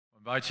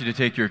I invite you to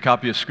take your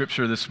copy of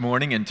Scripture this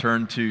morning and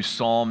turn to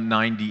Psalm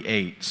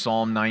 98.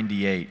 Psalm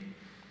 98.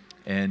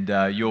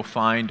 And you'll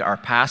find our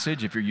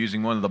passage, if you're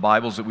using one of the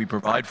Bibles that we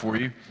provide for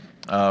you,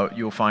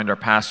 you'll find our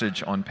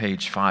passage on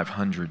page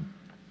 500.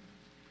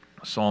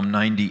 Psalm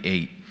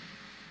 98.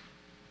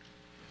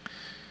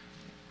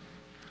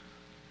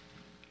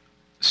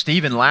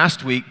 Stephen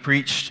last week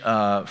preached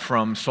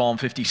from Psalm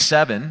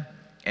 57,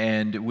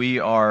 and we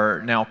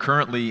are now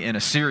currently in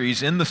a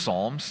series in the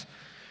Psalms.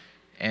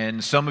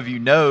 And some of you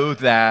know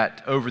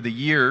that over the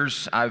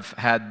years, I've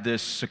had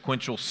this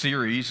sequential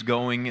series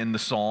going in the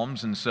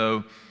Psalms. And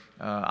so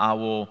I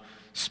will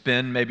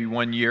spend maybe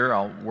 1 year,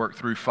 I'll work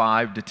through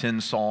 5 to 10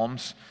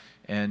 Psalms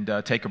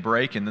and take a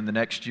break. And then the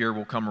next year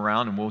we'll come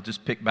around and we'll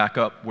just pick back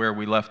up where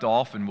we left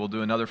off. And we'll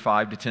do another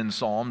 5 to 10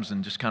 Psalms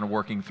and just kind of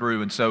working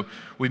through. And so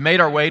we've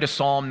made our way to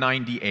Psalm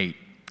 98.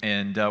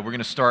 And we're going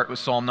to start with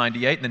Psalm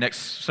 98. In the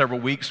next several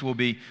weeks, we'll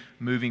be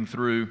moving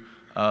through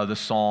the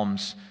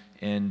Psalms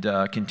and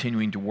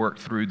continuing to work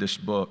through this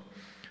book.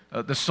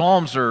 The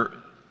Psalms are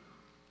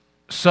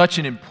such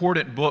an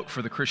important book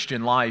for the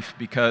Christian life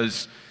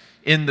because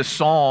in the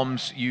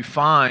Psalms you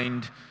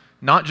find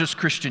not just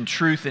Christian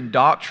truth and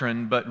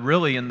doctrine, but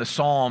really in the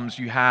Psalms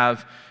you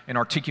have an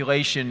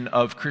articulation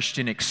of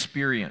Christian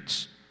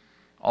experience.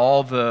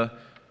 All the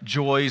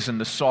joys and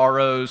the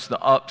sorrows, the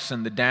ups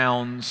and the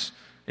downs,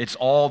 it's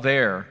all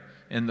there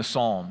in the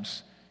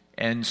Psalms.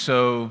 And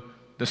so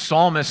the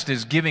psalmist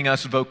is giving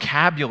us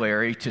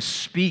vocabulary to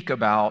speak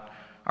about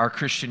our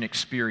Christian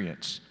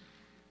experience.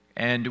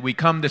 And we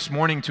come this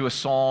morning to a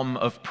psalm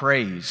of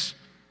praise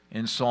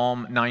in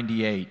Psalm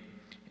 98.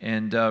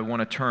 And I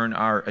want to turn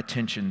our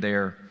attention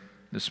there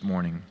this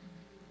morning.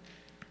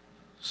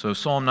 So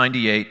Psalm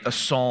 98, a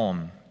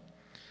psalm.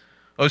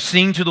 Oh,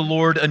 sing to the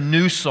Lord a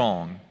new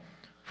song,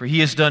 for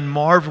he has done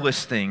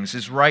marvelous things.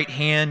 His right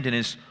hand and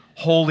his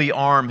holy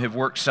arm have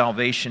worked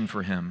salvation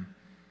for him.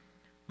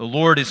 The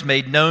Lord has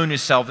made known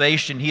his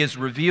salvation. He has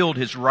revealed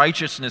his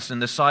righteousness in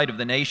the sight of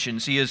the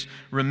nations. He has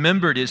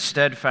remembered his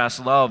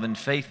steadfast love and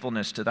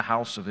faithfulness to the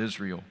house of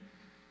Israel.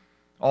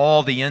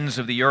 All the ends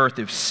of the earth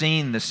have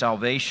seen the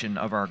salvation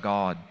of our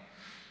God.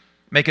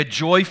 Make a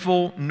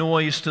joyful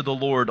noise to the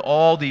Lord,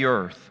 all the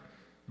earth.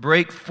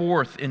 Break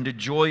forth into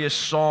joyous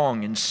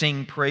song and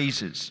sing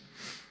praises.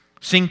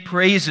 Sing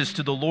praises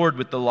to the Lord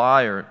with the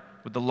lyre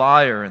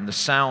and the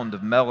sound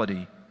of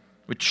melody.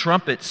 With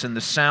trumpets and the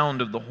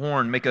sound of the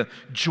horn, make a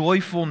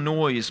joyful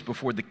noise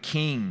before the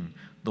King,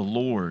 the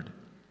Lord.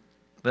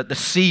 Let the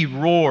sea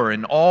roar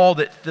and all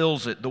that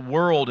fills it, the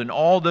world and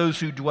all those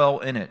who dwell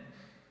in it.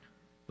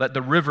 Let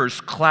the rivers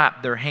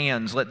clap their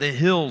hands. Let the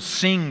hills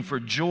sing for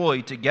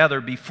joy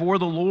together before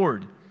the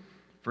Lord.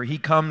 For he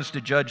comes to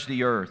judge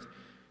the earth.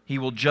 He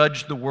will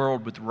judge the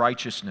world with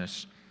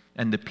righteousness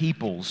and the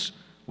peoples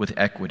with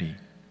equity.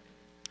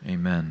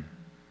 Amen.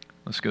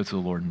 Let's go to the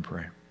Lord and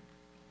pray.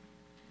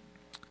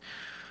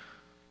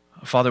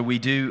 Father, we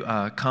do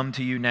come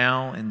to you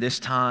now in this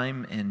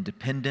time in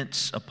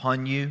dependence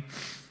upon you,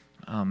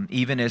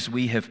 even as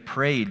we have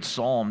prayed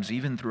psalms,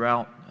 even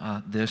throughout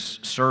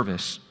this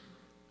service.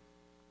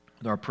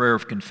 With our prayer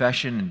of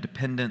confession and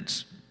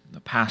dependence, the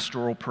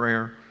pastoral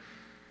prayer.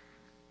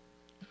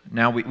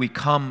 Now we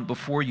come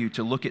before you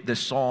to look at this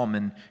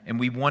psalm, and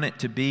we want it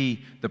to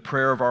be the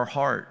prayer of our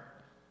heart,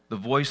 the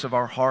voice of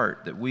our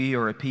heart, that we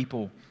are a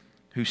people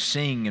who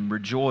sing and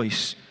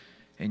rejoice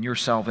in your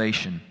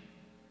salvation.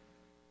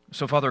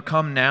 So, Father,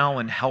 come now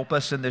and help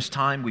us in this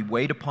time. We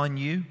wait upon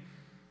you.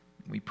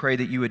 We pray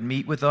that you would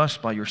meet with us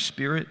by your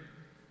Spirit.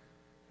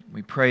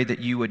 We pray that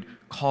you would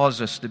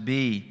cause us to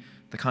be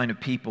the kind of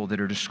people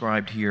that are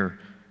described here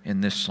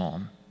in this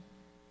psalm.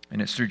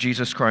 And it's through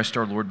Jesus Christ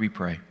our Lord we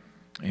pray.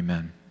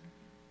 Amen.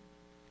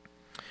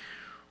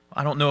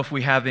 I don't know if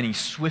we have any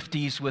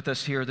Swifties with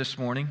us here this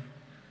morning.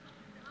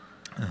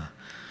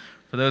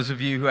 For those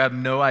of you who have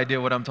no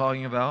idea what I'm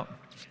talking about,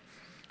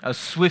 a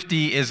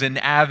Swiftie is an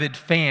avid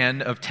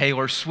fan of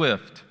Taylor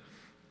Swift.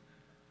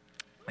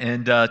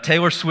 And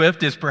Taylor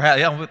Swift is perhaps, I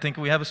don't think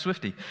we have a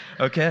Swiftie.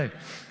 Okay.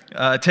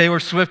 Taylor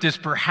Swift is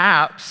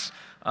perhaps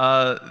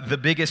the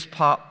biggest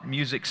pop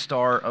music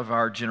star of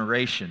our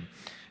generation.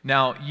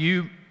 Now,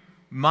 you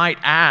might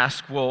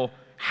ask, well,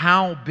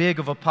 how big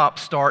of a pop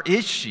star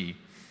is she?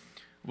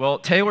 Well,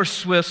 Taylor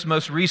Swift's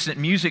most recent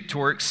music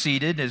tour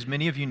exceeded, as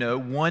many of you know,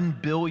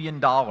 $1 billion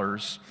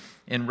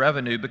in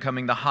revenue,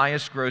 becoming the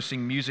highest grossing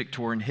music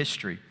tour in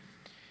history.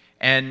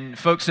 And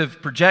folks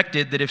have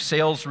projected that if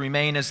sales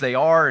remain as they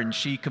are and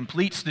she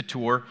completes the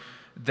tour,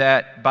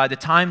 that by the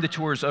time the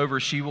tour is over,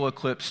 she will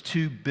eclipse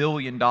 $2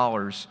 billion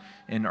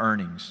in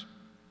earnings.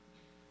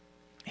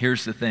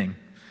 Here's the thing.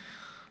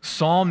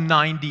 Psalm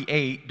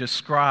 98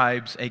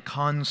 describes a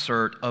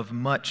concert of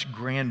much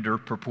grander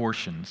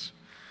proportions,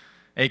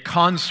 a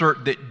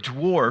concert that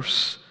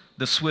dwarfs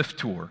the Swift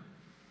tour.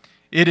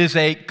 It is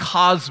a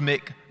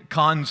cosmic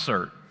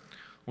concert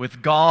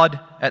with God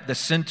at the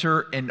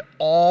center and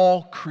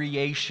all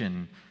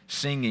creation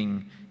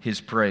singing his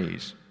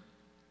praise.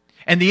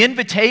 And the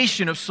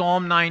invitation of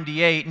Psalm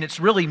 98, and it's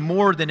really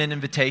more than an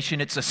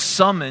invitation, it's a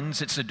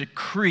summons, it's a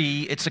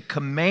decree, it's a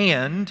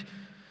command.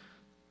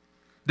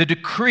 The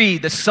decree,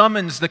 the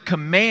summons, the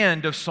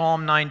command of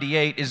Psalm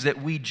 98 is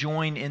that we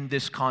join in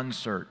this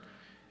concert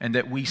and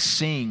that we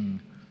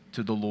sing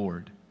to the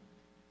Lord.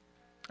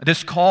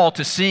 This call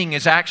to sing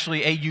is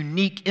actually a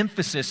unique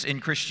emphasis in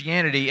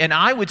Christianity, and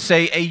I would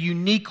say a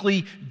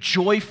uniquely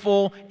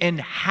joyful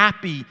and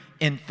happy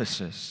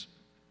emphasis.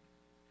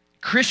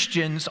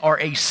 Christians are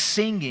a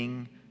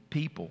singing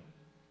people.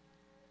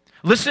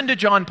 Listen to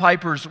John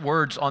Piper's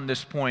words on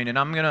this point, and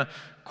I'm going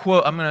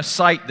to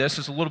cite this.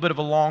 It's a little bit of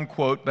a long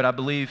quote, but I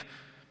believe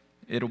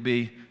it'll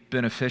be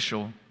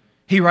beneficial.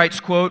 He writes,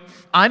 quote,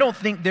 "I don't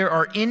think there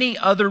are any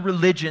other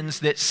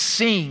religions that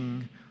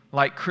sing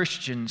like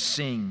Christians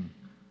sing.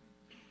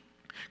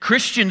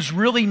 Christians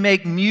really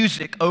make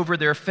music over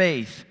their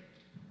faith.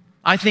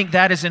 I think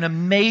that is an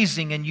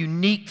amazing and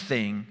unique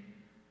thing.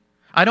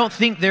 I don't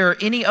think there are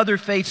any other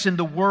faiths in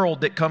the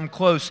world that come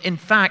close. In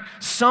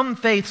fact, some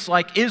faiths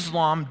like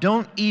Islam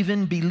don't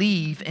even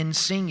believe in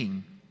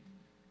singing.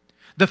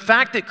 The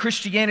fact that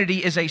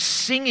Christianity is a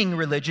singing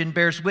religion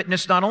bears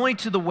witness not only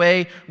to the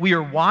way we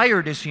are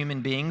wired as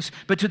human beings,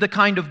 but to the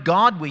kind of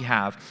God we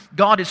have.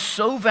 God is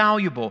so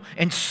valuable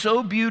and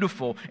so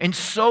beautiful and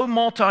so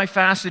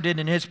multifaceted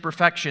in His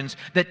perfections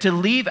that to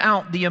leave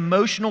out the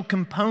emotional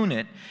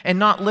component and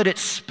not let it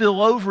spill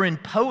over in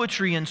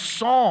poetry and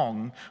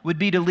song would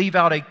be to leave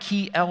out a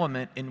key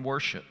element in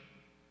worship.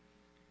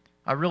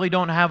 I really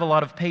don't have a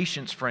lot of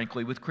patience,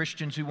 frankly, with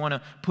Christians who want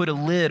to put a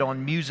lid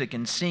on music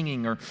and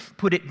singing, or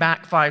put it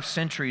back 5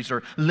 centuries,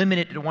 or limit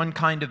it to one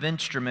kind of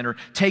instrument, or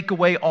take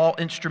away all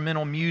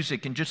instrumental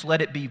music and just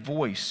let it be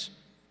voice.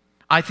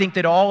 I think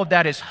that all of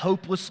that is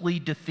hopelessly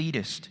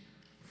defeatist,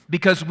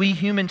 because we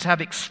humans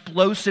have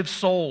explosive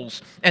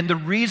souls, and the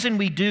reason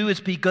we do is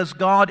because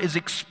God is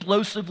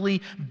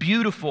explosively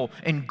beautiful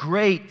and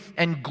great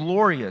and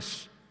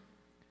glorious.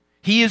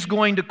 He is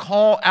going to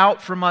call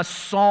out from us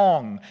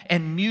song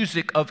and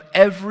music of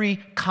every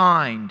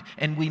kind,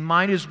 and we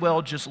might as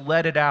well just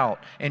let it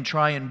out and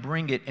try and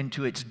bring it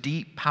into its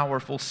deep,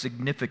 powerful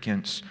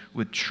significance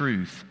with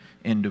truth."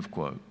 End of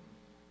quote.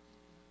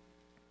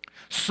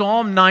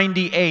 Psalm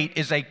 98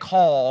 is a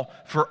call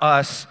for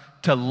us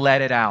to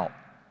let it out,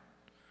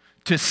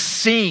 to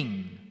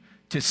sing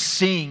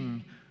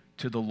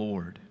to the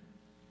Lord.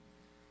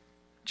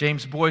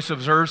 James Boyce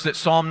observes that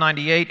Psalm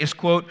 98 is,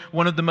 quote,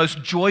 "one of the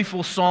most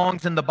joyful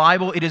songs in the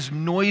Bible. It is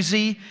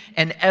noisy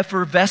and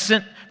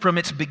effervescent from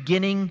its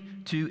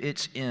beginning to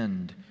its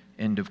end."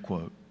 End of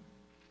quote.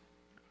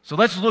 So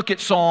let's look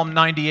at Psalm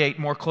 98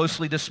 more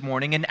closely this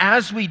morning. And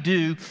as we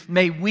do,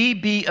 may we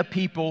be a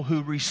people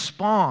who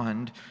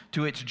respond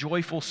to its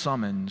joyful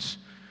summons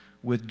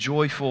with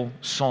joyful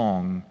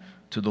song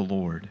to the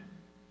Lord.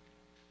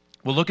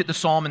 We'll look at the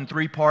psalm in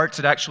 3 parts.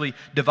 It actually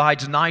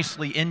divides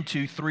nicely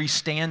into 3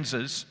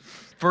 stanzas.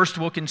 First,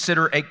 we'll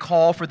consider a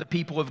call for the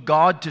people of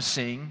God to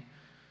sing.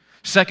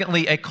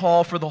 Secondly, a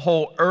call for the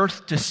whole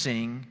earth to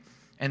sing.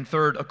 And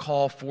third, a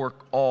call for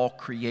all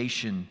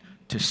creation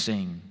to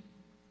sing.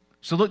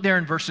 So look there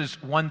in verses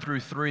 1 through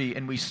 3,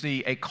 and we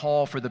see a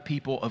call for the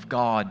people of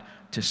God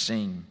to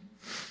sing.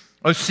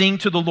 "Oh, sing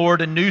to the Lord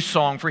a new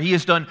song, for He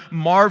has done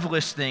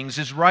marvelous things.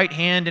 His right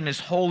hand and His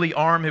holy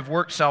arm have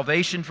worked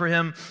salvation for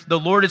Him. The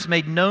Lord has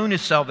made known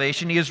His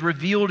salvation. He has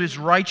revealed His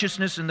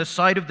righteousness in the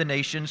sight of the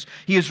nations.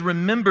 He has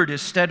remembered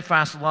His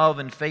steadfast love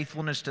and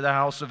faithfulness to the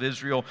house of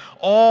Israel.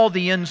 All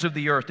the ends of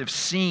the earth have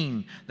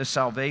seen the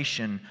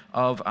salvation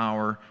of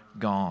our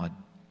God."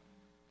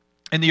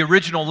 In the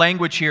original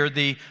language here,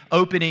 the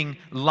opening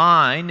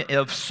line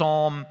of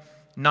Psalm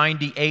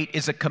 98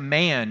 is a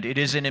command. It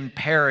is an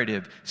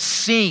imperative.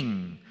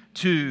 Sing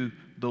to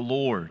the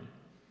Lord.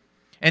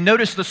 And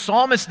notice the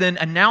psalmist then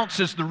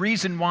announces the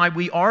reason why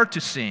we are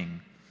to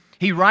sing.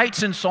 He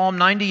writes in Psalm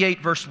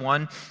 98 verse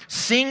 1,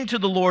 "Sing to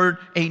the Lord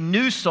a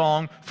new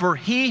song, for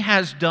He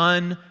has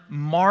done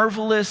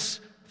marvelous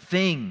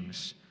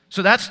things."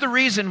 So that's the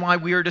reason why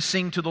we are to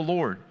sing to the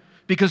Lord,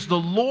 because the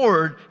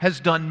Lord has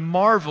done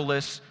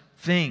marvelous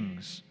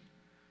things.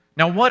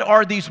 Now, what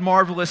are these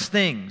marvelous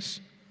things?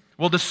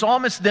 Well, the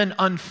psalmist then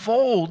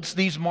unfolds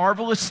these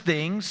marvelous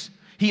things.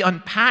 He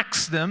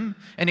unpacks them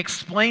and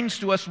explains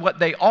to us what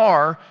they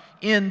are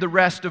in the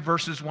rest of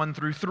verses 1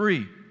 through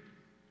 3.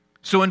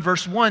 So in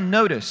verse 1,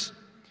 notice,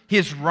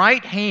 His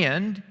right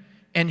hand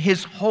and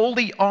His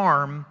holy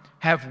arm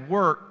have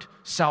worked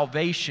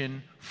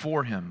salvation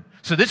for Him.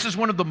 So this is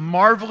one of the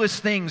marvelous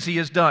things He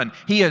has done.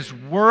 He has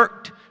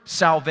worked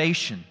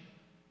salvation.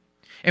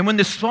 And when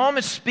the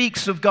psalmist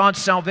speaks of God's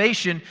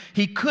salvation,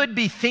 he could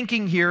be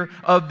thinking here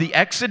of the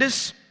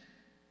Exodus,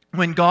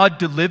 when God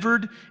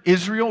delivered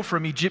Israel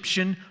from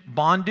Egyptian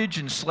bondage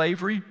and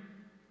slavery.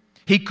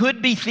 He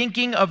could be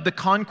thinking of the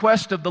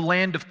conquest of the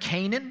land of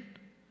Canaan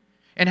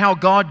and how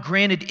God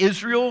granted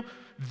Israel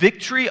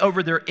victory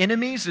over their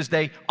enemies as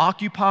they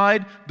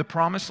occupied the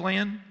promised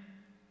land.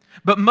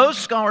 But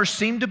most scholars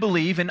seem to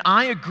believe, and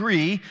I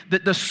agree,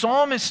 that the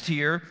psalmist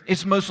here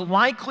is most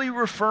likely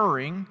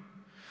referring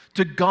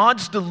to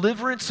God's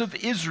deliverance of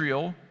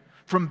Israel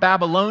from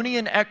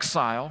Babylonian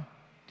exile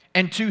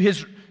and to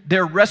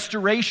their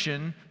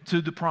restoration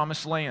to the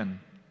promised land.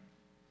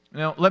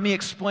 Now, let me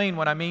explain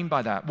what I mean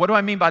by that. What do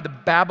I mean by the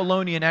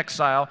Babylonian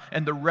exile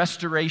and the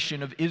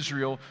restoration of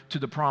Israel to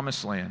the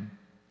promised land?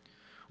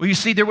 Well, you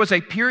see, there was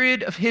a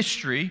period of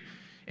history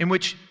in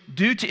which,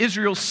 due to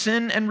Israel's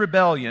sin and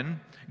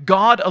rebellion,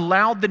 God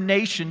allowed the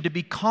nation to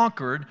be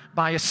conquered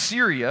by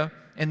Assyria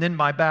and then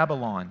by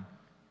Babylon.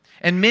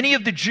 And many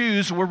of the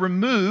Jews were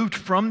removed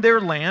from their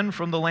land,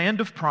 from the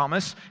land of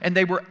promise, and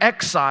they were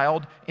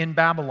exiled in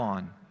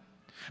Babylon.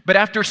 But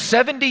after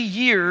 70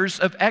 years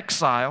of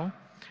exile,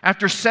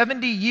 after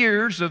 70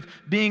 years of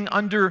being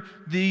under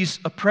these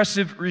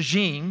oppressive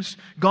regimes,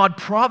 God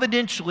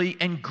providentially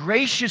and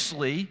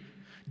graciously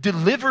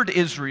delivered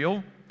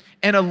Israel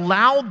and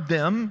allowed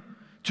them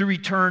to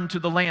return to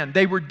the land.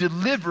 They were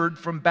delivered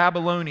from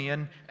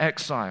Babylonian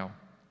exile.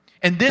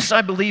 And this,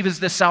 I believe, is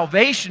the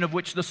salvation of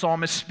which the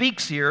psalmist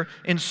speaks here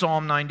in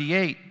Psalm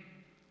 98.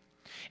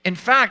 In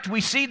fact, we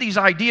see these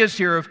ideas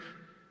here of,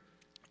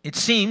 it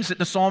seems that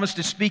the psalmist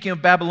is speaking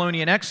of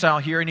Babylonian exile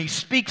here, and he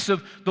speaks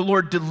of the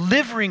Lord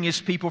delivering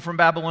his people from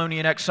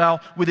Babylonian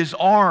exile with his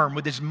arm,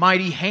 with his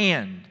mighty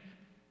hand.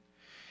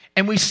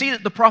 And we see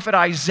that the prophet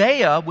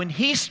Isaiah, when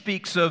he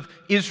speaks of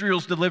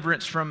Israel's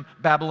deliverance from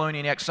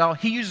Babylonian exile,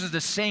 he uses the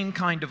same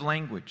kind of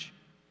language.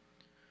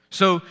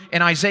 So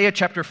in Isaiah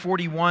chapter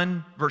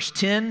 41, verse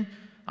 10,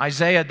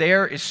 Isaiah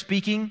there is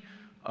speaking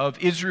of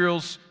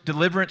Israel's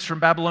deliverance from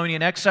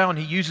Babylonian exile, and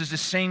he uses the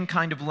same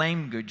kind of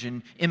language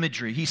and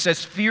imagery. He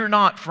says, "Fear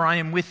not, for I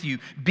am with you.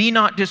 Be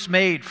not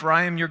dismayed, for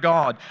I am your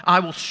God. I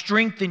will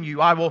strengthen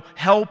you. I will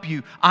help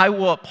you. I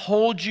will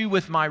uphold you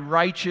with my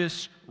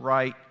righteous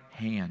right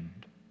hand."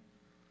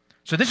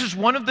 So this is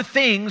one of the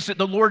things that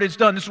the Lord has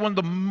done. This is one of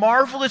the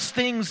marvelous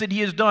things that He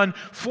has done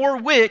for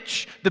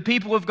which the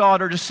people of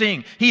God are to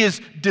sing. He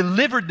has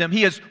delivered them.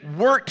 He has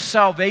worked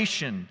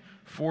salvation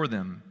for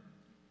them.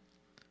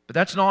 But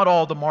that's not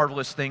all the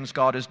marvelous things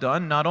God has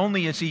done. Not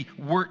only has He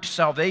worked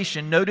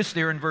salvation, notice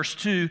there in verse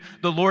 2,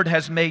 the Lord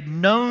has made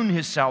known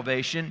His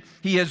salvation.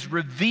 He has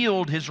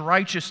revealed His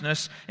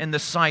righteousness in the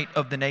sight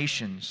of the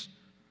nations.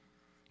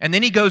 And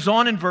then he goes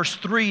on in verse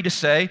 3 to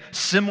say,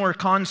 similar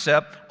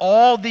concept,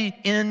 all the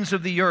ends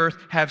of the earth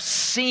have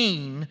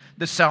seen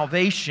the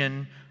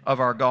salvation of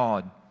our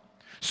God.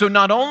 So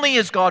not only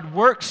has God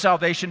worked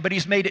salvation, but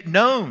He's made it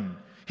known.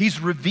 He's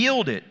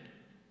revealed it.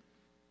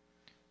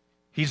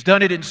 He's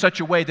done it in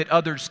such a way that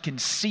others can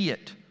see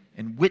it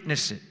and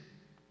witness it.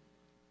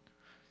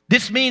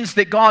 This means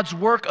that God's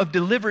work of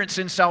deliverance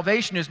and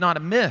salvation is not a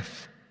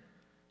myth.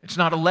 It's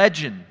not a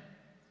legend.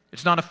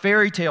 It's not a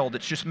fairy tale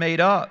that's just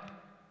made up.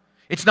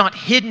 It's not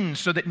hidden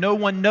so that no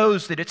one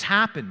knows that it's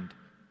happened.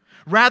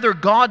 Rather,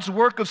 God's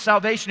work of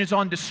salvation is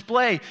on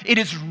display. It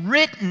is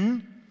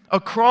written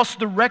across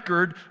the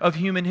record of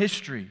human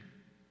history.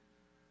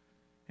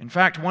 In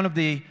fact, one of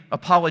the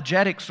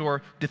apologetics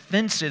or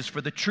defenses for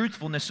the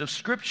truthfulness of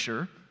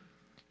Scripture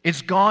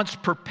is God's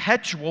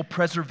perpetual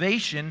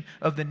preservation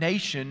of the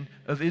nation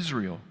of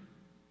Israel.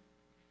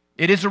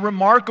 It is a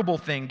remarkable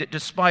thing that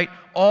despite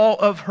all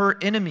of her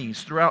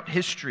enemies throughout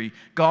history,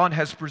 God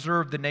has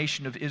preserved the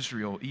nation of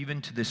Israel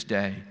even to this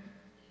day.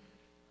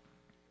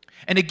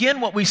 And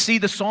again, what we see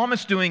the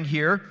psalmist doing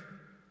here,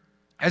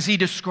 as he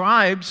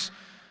describes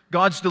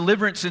God's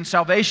deliverance and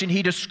salvation,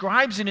 he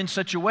describes it in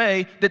such a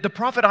way that the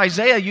prophet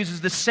Isaiah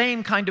uses the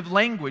same kind of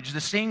language, the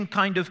same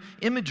kind of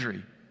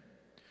imagery.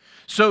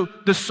 So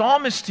the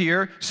psalmist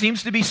here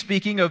seems to be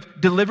speaking of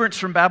deliverance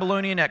from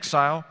Babylonian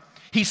exile.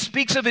 He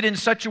speaks of it in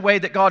such a way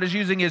that God is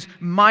using His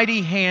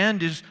mighty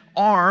hand, His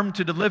arm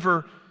to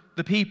deliver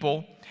the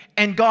people.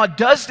 And God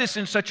does this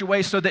in such a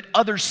way so that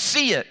others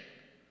see it,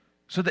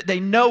 so that they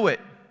know it.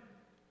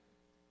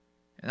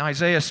 And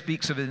Isaiah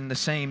speaks of it in the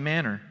same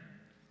manner.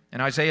 In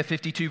Isaiah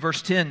 52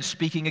 verse 10,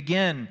 speaking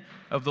again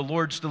of the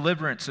Lord's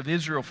deliverance of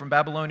Israel from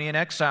Babylonian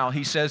exile,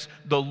 he says,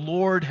 "The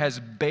Lord has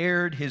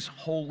bared His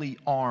holy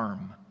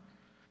arm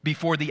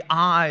before the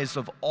eyes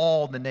of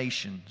all the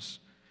nations.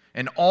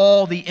 And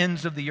all the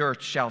ends of the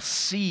earth shall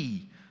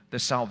see the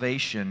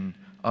salvation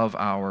of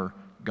our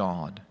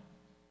God."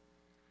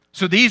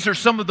 So these are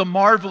some of the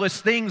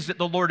marvelous things that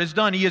the Lord has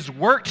done. He has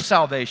worked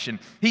salvation.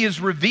 He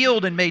has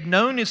revealed and made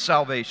known His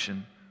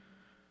salvation.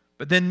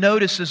 But then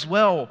notice as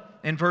well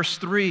in verse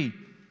 3,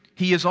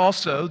 He is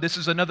also, this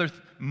is another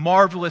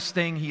marvelous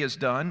thing He has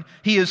done,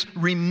 He has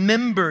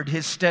remembered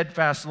His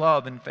steadfast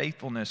love and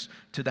faithfulness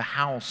to the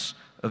house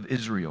of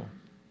Israel.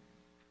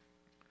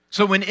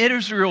 So when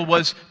Israel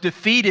was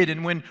defeated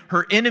and when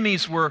her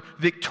enemies were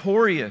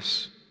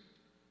victorious,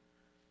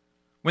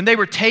 when they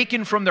were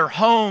taken from their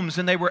homes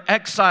and they were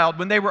exiled,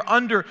 when they were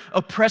under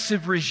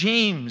oppressive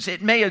regimes,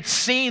 it may have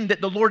seemed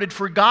that the Lord had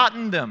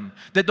forgotten them,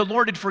 that the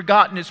Lord had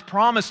forgotten His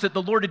promise, that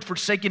the Lord had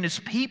forsaken His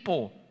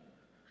people.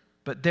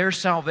 But their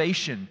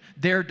salvation,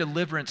 their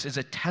deliverance is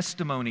a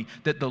testimony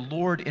that the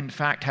Lord, in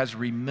fact, has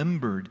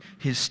remembered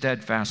His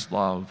steadfast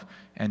love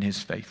and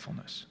His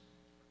faithfulness.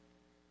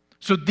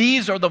 So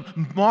these are the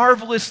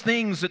marvelous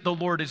things that the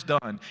Lord has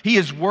done. He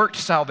has worked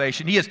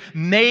salvation. He has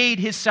made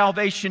His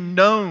salvation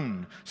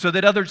known so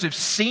that others have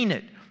seen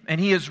it, and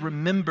He has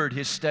remembered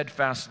His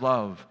steadfast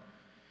love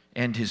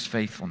and His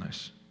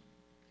faithfulness.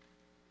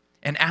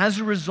 And as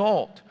a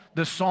result,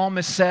 the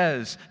psalmist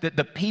says that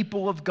the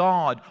people of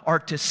God are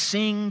to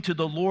sing to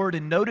the Lord,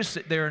 and notice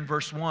it there in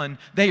verse 1,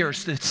 they are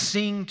to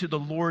sing to the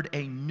Lord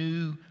a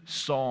new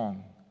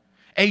song.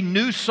 A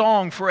new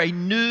song for a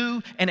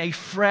new and a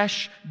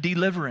fresh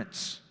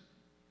deliverance.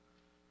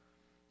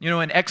 You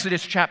know, in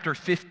Exodus chapter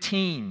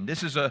 15,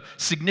 this is a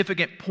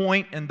significant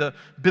point in the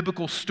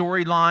biblical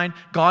storyline.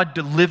 God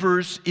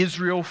delivers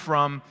Israel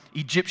from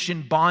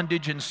Egyptian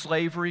bondage and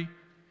slavery.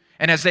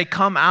 And as they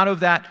come out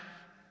of that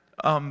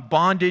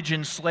bondage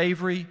and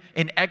slavery,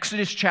 in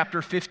Exodus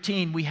chapter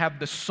 15, we have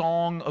the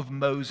song of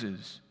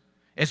Moses.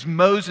 As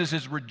Moses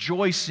is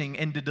rejoicing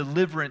in the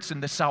deliverance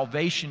and the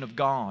salvation of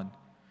God.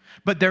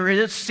 But there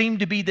does seem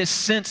to be this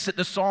sense that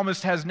the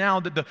psalmist has now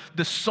that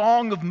the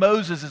song of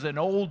Moses is an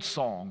old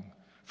song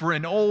for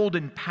an old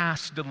and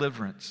past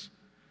deliverance.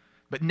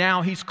 But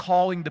now he's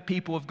calling the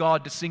people of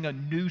God to sing a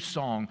new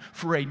song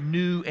for a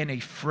new and a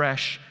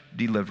fresh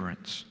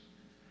deliverance.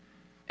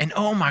 And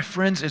oh, my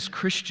friends, as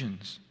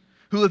Christians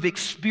who have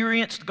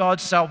experienced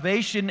God's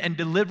salvation and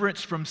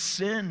deliverance from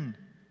sin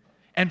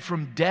and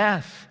from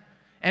death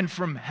and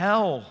from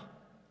hell,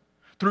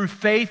 through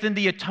faith in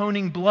the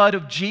atoning blood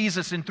of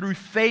Jesus and through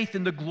faith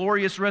in the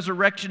glorious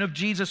resurrection of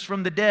Jesus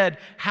from the dead,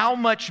 how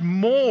much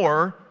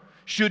more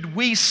should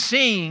we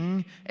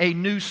sing a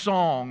new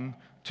song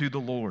to the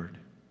Lord?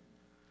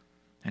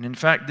 And in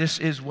fact, this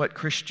is what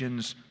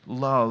Christians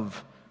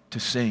love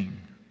to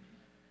sing.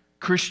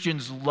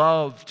 Christians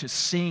love to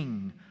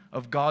sing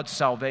of God's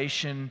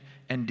salvation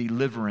and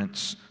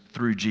deliverance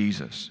through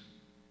Jesus.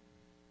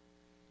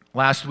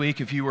 Last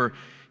week, if you were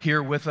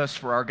here with us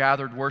for our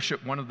gathered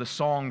worship, one of the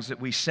songs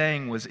that we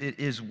sang was "It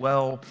Is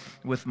Well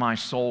With My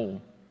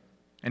Soul."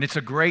 And it's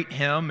a great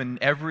hymn, and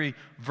every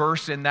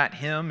verse in that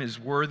hymn is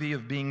worthy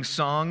of being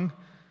sung.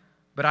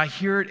 But I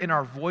hear it in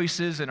our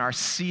voices and I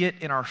see it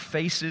in our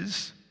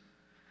faces,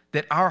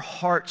 that our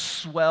hearts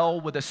swell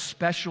with a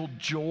special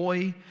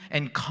joy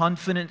and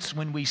confidence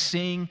when we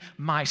sing,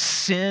 "My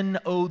sin,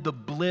 oh the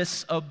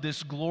bliss of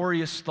this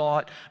glorious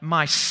thought,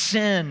 my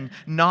sin,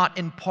 not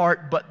in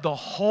part but the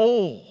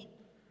whole,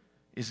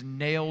 is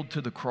nailed to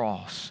the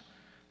cross,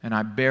 and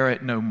I bear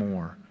it no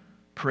more.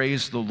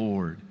 Praise the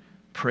Lord,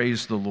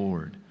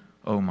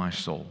 O my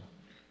soul."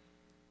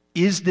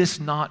 Is this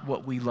not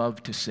what we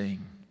love to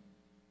sing?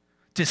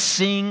 To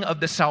sing of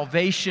the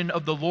salvation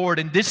of the Lord.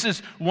 And this is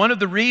one of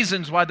the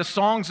reasons why the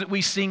songs that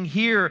we sing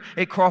here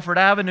at Crawford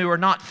Avenue are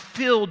not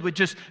filled with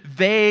just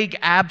vague,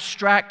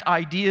 abstract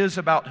ideas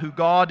about who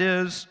God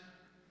is.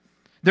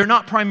 They're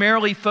not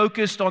primarily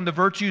focused on the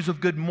virtues of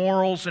good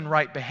morals and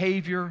right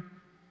behavior.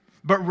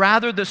 But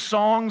rather, the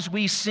songs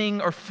we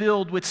sing are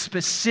filled with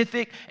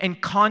specific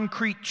and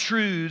concrete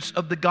truths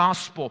of the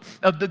gospel,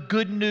 of the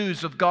good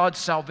news of God's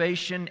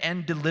salvation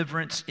and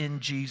deliverance in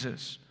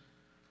Jesus.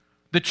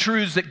 The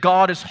truths that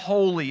God is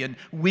holy and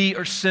we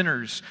are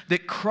sinners,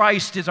 that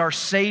Christ is our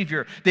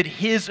Savior, that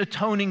His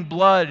atoning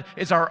blood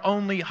is our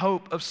only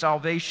hope of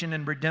salvation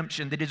and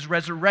redemption, that His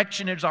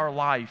resurrection is our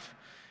life,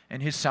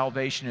 and His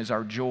salvation is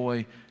our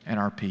joy and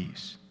our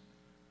peace.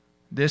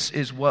 This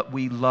is what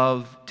we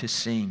love to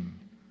sing.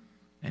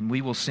 And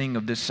we will sing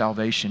of this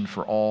salvation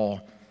for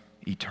all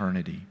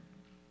eternity.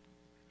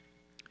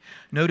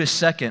 Notice,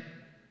 second,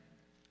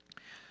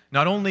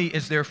 not only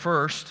is there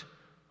first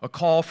a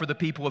call for the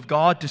people of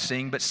God to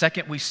sing, but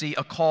second, we see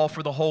a call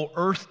for the whole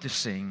earth to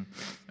sing.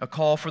 A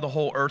call for the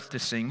whole earth to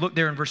sing. Look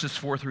there in verses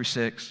 4 through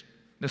 6.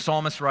 The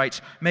psalmist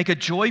writes, "Make a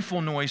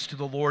joyful noise to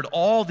the Lord,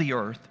 all the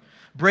earth.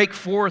 Break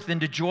forth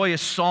into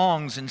joyous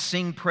songs and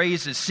sing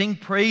praises. Sing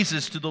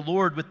praises to the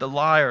Lord with the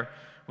lyre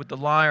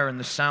and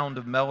the sound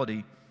of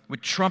melody.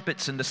 With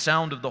trumpets and the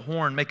sound of the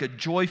horn, make a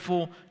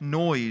joyful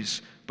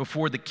noise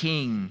before the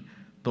King,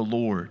 the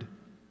Lord."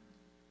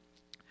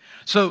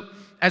 So,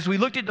 as we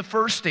looked at the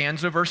first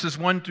stanza, verses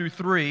 1 through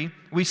 3,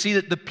 we see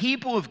that the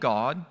people of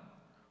God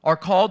are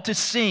called to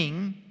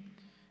sing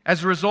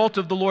as a result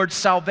of the Lord's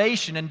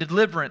salvation and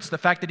deliverance, the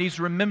fact that He's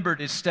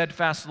remembered His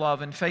steadfast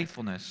love and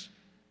faithfulness.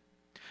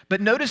 But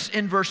notice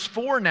in verse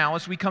 4 now,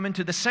 as we come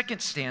into the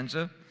second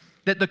stanza,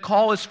 that the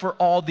call is for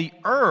all the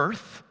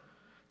earth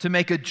to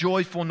make a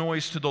joyful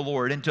noise to the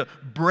Lord and to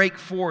break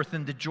forth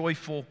into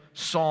joyful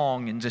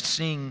song and to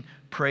sing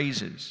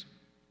praises.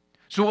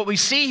 So what we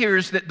see here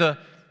is that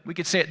we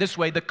could say it this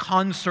way, the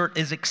concert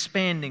is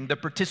expanding. The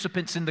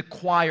participants in the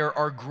choir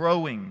are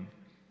growing.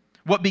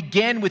 What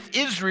began with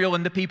Israel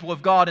and the people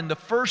of God in the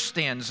first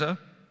stanza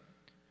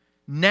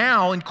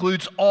now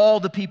includes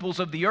all the peoples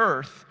of the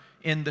earth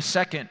in the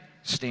second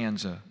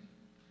stanza.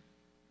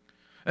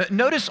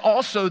 Notice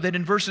also that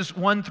in verses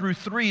 1 through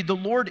 3, the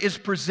Lord is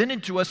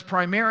presented to us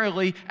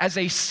primarily as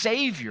a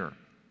Savior,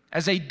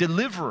 as a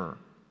deliverer.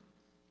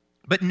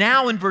 But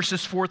now in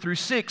verses 4 through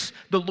 6,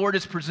 the Lord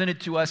is presented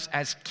to us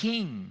as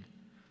King.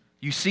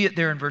 You see it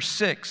there in verse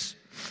 6.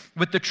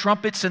 With the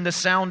trumpets and the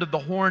sound of the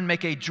horn,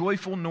 make a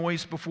joyful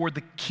noise before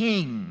the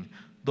King,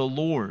 the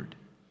Lord.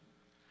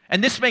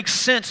 And this makes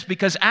sense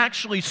because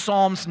actually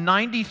Psalms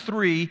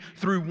 93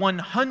 through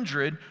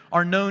 100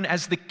 are known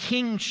as the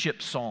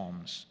kingship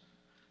psalms.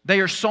 They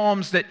are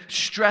psalms that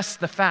stress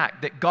the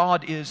fact that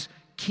God is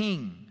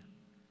king.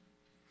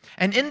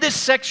 And in this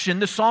section,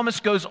 the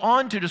psalmist goes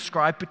on to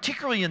describe,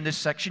 particularly in this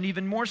section,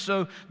 even more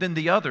so than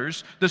the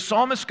others, the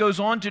psalmist goes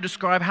on to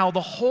describe how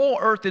the whole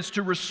earth is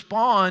to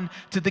respond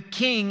to the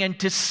king and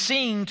to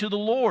sing to the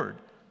Lord.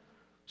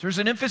 So there's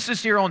an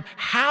emphasis here on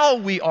how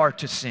we are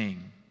to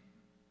sing.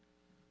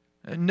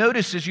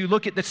 Notice as you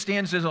look at the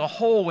stanza as a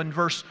whole in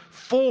verse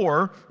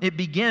 4, it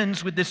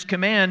begins with this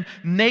command,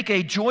 make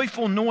a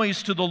joyful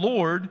noise to the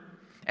Lord.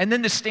 And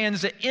then the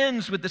stanza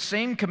ends with the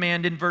same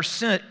command in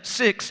verse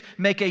 6,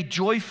 make a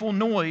joyful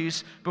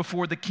noise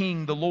before the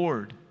King, the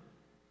Lord.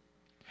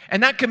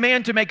 And that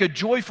command to make a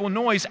joyful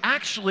noise,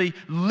 actually,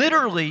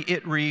 literally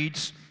it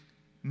reads,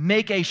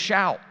 make a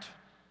shout.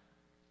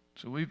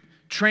 So we've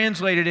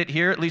translated it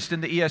here, at least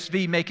in the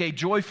ESV, make a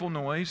joyful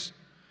noise.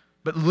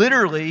 But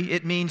literally,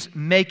 it means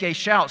make a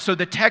shout. So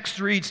the text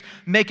reads,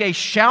 make a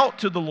shout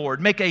to the Lord,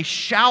 make a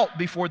shout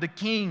before the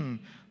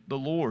King, the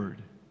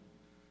Lord.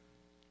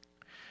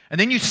 And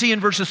then you see in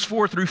verses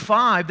 4 through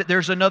 5 that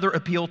there's another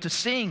appeal to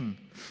sing.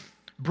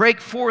 Break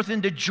forth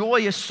into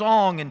joyous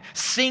song and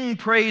sing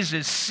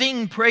praises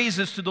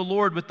to the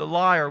Lord with the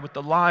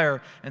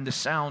lyre and the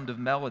sound of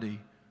melody.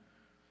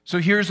 So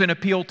here's an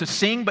appeal to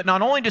sing, but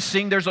not only to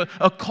sing, there's a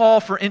call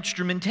for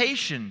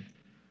instrumentation.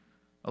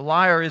 A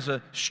lyre is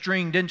a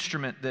stringed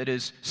instrument that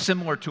is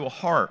similar to a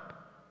harp.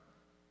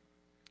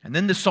 And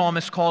then the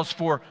psalmist calls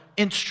for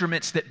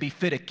instruments that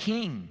befit a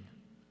king.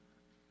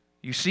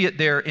 You see it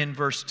there in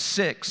verse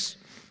 6,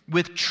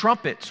 with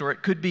trumpets, or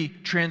it could be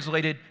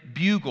translated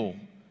bugle.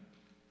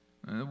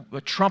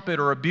 A trumpet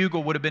or a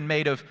bugle would have been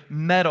made of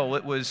metal.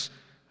 It was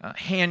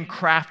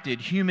handcrafted,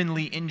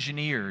 humanly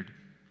engineered.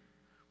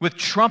 With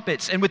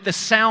trumpets and with the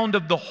sound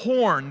of the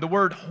horn. The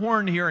word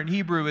horn here in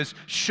Hebrew is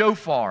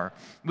shofar.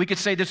 We could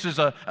say this is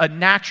a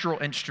natural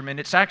instrument.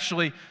 It's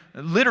actually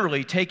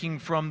literally taken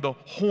from the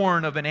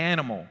horn of an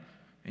animal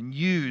and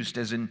used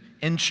as an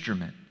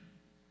instrument.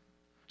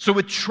 So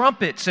with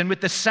trumpets and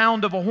with the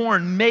sound of a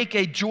horn, make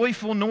a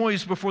joyful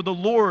noise before the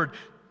Lord,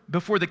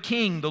 before the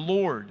King, the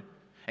Lord.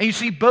 And you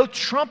see, both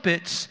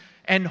trumpets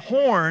and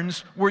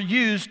horns were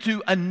used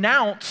to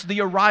announce the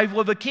arrival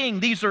of a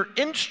king. These are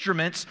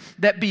instruments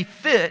that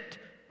befit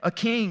a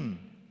king.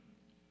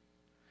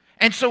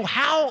 And so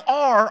how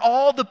are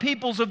all the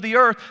peoples of the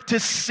earth to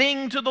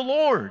sing to the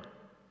Lord?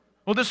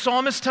 Well, the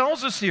psalmist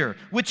tells us here,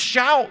 with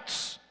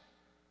shouts,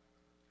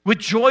 with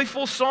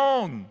joyful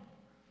song,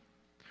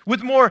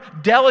 with more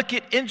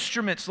delicate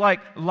instruments like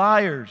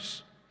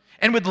lyres,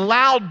 and with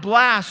loud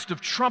blast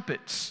of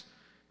trumpets,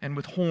 and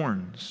with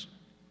horns.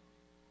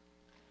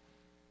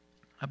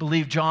 I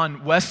believe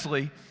John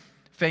Wesley,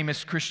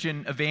 famous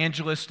Christian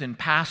evangelist and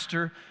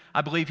pastor,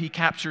 I believe he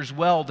captures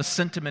well the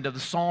sentiment of the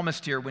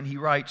psalmist here when he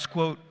writes,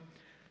 quote,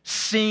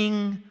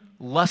 sing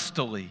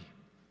lustily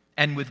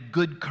and with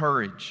good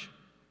courage.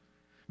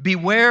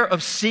 Beware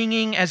of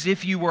singing as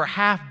if you were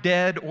half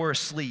dead or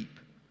asleep.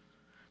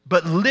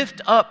 But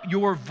lift up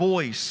your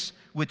voice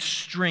with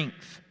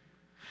strength.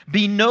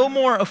 Be no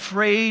more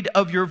afraid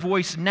of your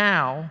voice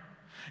now,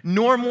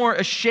 nor more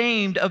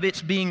ashamed of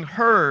its being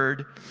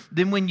heard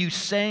than when you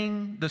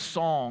sang the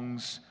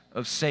songs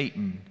of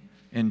Satan.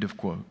 End of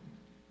quote.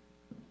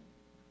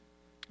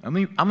 I'm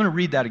going to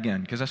read that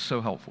again because that's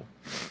so helpful.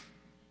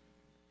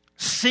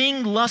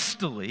 Sing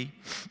lustily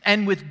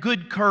and with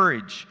good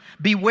courage.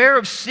 Beware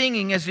of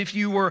singing as if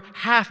you were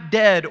half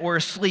dead or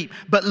asleep,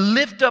 but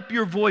lift up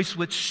your voice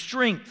with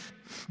strength.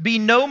 Be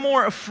no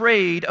more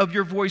afraid of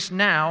your voice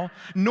now,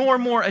 nor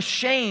more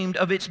ashamed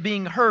of its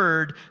being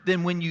heard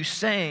than when you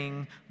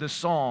sang the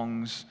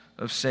songs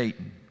of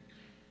Satan.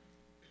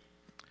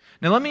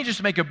 Now, let me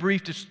just make a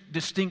brief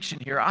distinction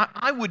here.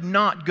 I would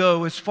not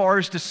go as far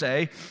as to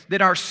say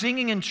that our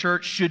singing in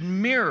church should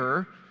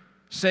mirror,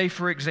 say,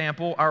 for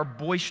example, our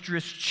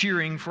boisterous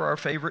cheering for our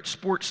favorite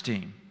sports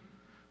team.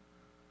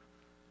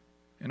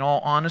 In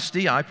all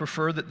honesty, I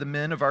prefer that the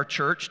men of our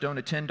church don't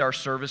attend our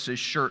services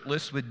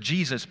shirtless with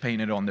Jesus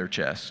painted on their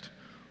chest.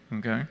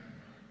 Okay?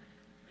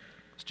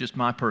 It's just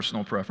my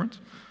personal preference.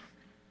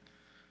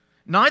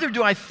 Neither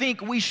do I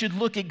think we should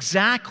look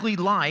exactly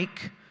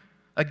like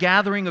a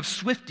gathering of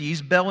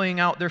Swifties bellying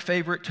out their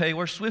favorite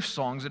Taylor Swift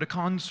songs at a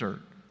concert.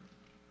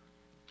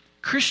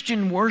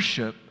 Christian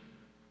worship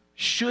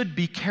should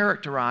be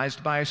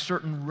characterized by a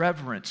certain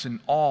reverence and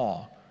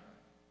awe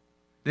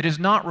that is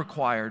not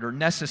required or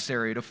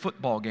necessary at a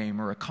football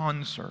game or a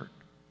concert.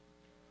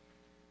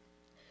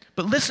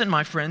 But listen,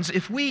 my friends,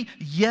 if we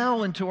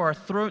yell until our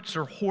throats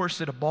are hoarse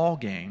at a ball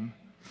game,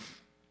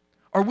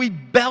 or we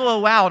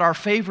bellow out our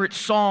favorite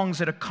songs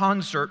at a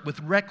concert with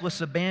reckless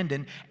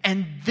abandon,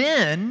 and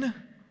then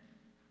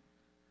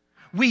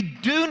we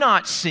do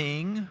not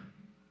sing,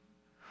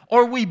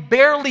 or we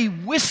barely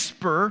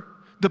whisper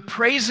the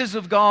praises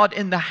of God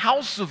in the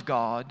house of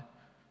God,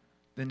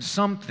 then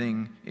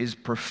something is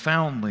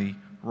profoundly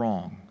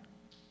wrong.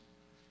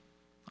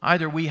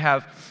 Either we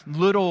have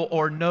little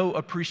or no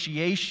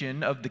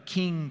appreciation of the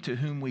King to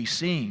whom we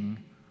sing,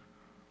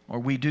 or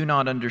we do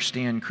not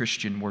understand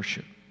Christian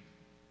worship.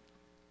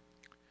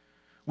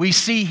 We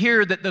see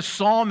here that the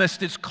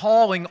psalmist is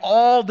calling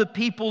all the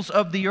peoples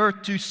of the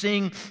earth to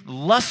sing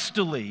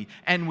lustily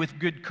and with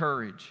good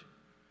courage,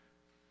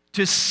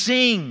 to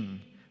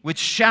sing with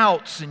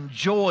shouts and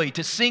joy,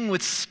 to sing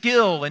with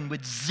skill and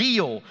with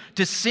zeal,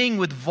 to sing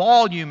with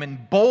volume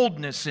and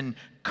boldness and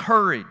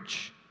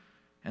courage.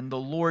 And the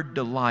Lord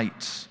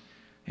delights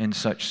in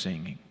such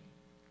singing.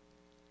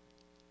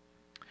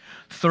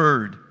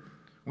 Third,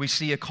 we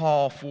see a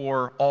call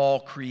for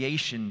all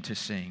creation to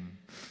sing.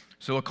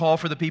 So a call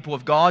for the people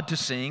of God to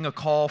sing, a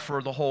call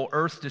for the whole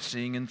earth to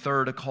sing, and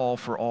third, a call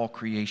for all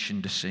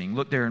creation to sing.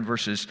 Look there in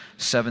verses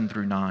 7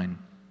 through 9.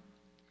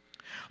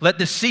 Let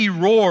the sea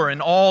roar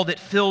and all that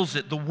fills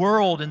it, the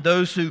world and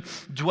those who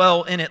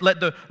dwell in it.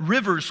 Let the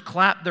rivers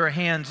clap their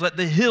hands. Let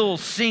the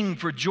hills sing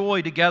for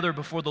joy together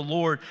before the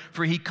Lord,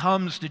 for He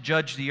comes to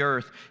judge the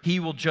earth. He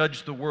will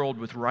judge the world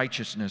with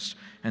righteousness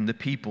and the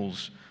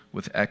peoples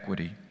with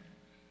equity.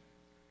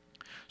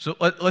 So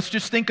let's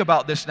just think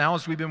about this now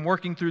as we've been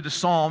working through the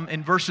psalm.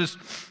 In verses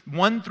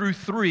 1 through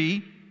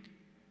 3,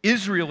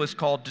 Israel is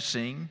called to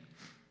sing.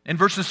 In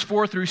verses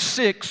 4 through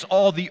 6,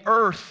 all the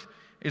earth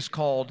is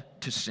called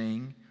to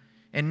sing.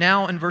 And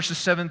now in verses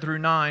 7 through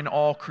 9,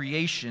 all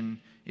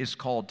creation is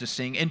called to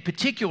sing. In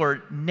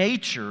particular,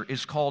 nature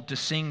is called to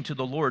sing to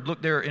the Lord.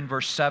 Look there in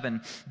verse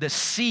 7, the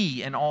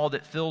sea and all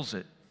that fills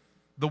it,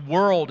 the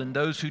world and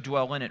those who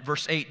dwell in it.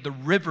 Verse 8, the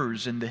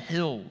rivers and the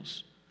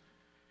hills.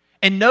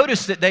 And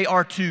notice that they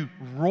are to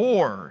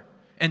roar,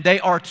 and they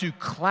are to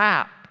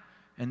clap,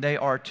 and they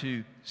are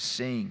to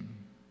sing.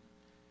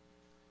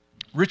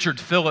 Richard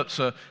Phillips,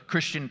 a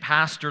Christian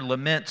pastor,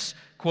 laments,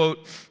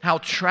 quote, how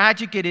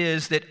tragic it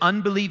is that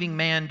unbelieving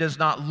man does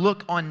not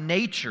look on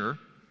nature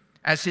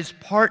as his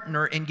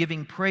partner in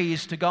giving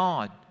praise to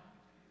God,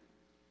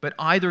 but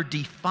either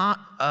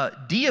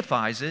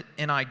deifies it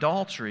in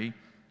idolatry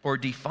or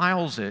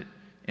defiles it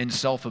in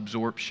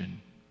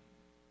self-absorption.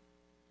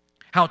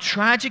 How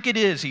tragic it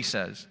is, he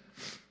says,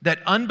 that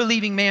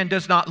unbelieving man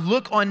does not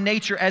look on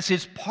nature as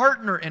his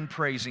partner in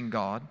praising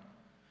God,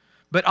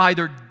 but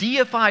either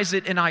deifies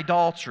it in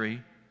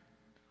idolatry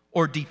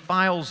or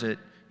defiles it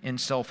in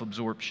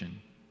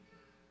self-absorption.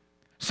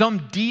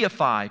 Some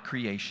deify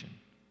creation.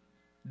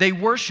 They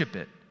worship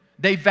it.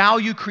 They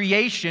value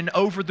creation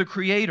over the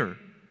Creator.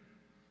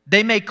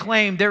 They may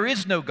claim there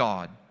is no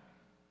God,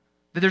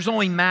 that there's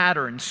only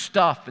matter and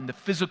stuff in the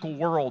physical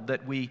world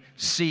that we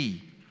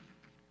see.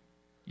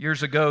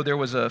 Years ago, there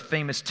was a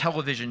famous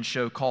television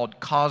show called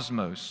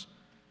Cosmos,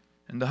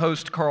 and the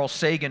host, Carl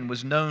Sagan,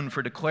 was known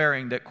for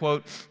declaring that,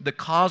 quote, the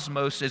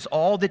cosmos is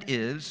all that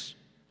is,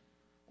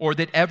 or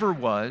that ever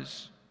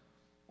was,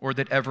 or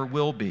that ever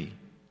will be.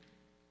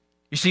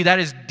 You see, that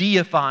is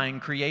deifying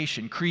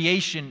creation.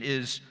 Creation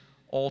is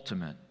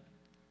ultimate.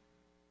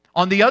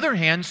 On the other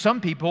hand,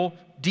 some people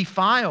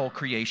defile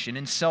creation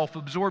in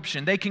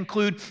self-absorption. They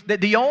conclude that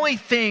the only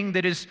thing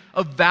that is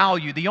of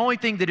value, the only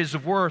thing that is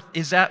of worth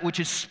is that which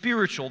is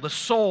spiritual, the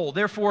soul.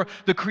 Therefore,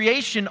 the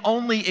creation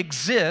only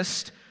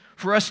exists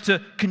for us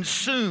to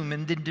consume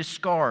and then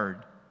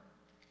discard.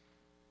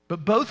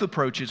 But both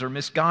approaches are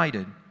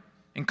misguided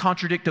and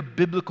contradict a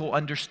biblical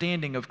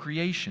understanding of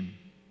creation.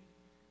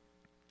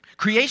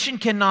 Creation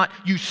cannot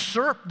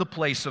usurp the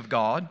place of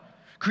God.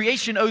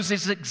 Creation owes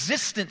its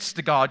existence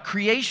to God.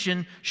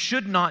 Creation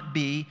should not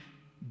be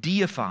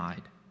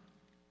deified.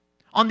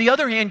 On the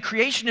other hand,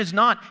 creation is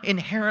not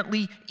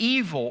inherently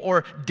evil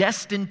or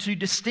destined to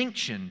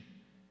distinction.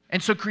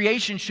 And so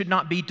creation should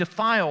not be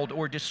defiled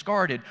or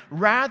discarded.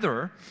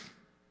 Rather,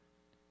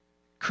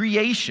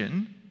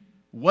 creation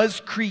was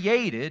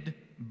created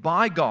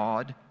by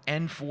God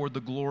and for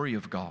the glory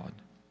of God.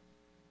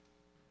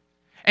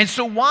 And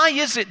so why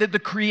is it that the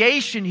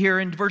creation here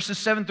in verses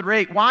 7 through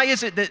 8, why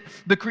is it that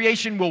the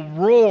creation will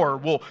roar,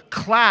 will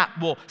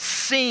clap, will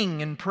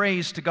sing in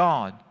praise to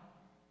God?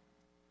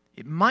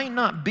 It might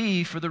not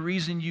be for the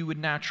reason you would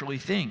naturally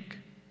think.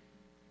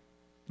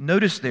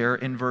 Notice there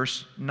in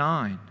verse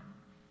 9.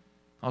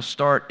 I'll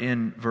start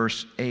in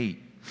verse 8.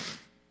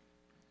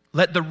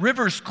 Let the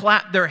rivers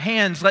clap their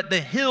hands. Let the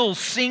hills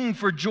sing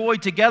for joy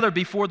together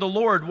before the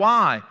Lord.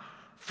 Why?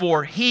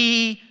 For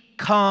He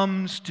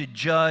comes to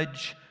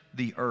judge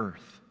the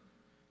earth.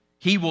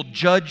 He will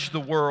judge the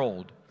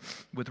world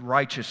with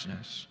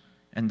righteousness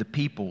and the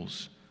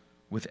peoples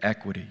with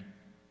equity.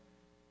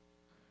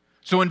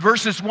 So in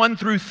verses 1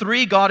 through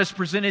 3, God is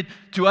presented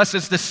to us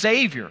as the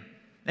Savior.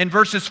 In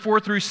verses 4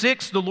 through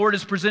 6, the Lord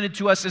is presented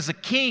to us as a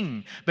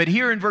king. But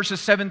here in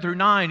verses 7 through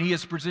 9, He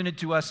is presented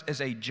to us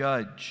as a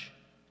judge.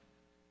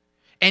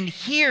 And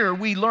here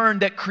we learn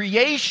that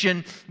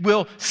creation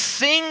will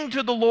sing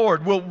to the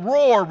Lord, will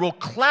roar, will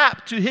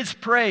clap to His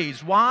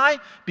praise. Why?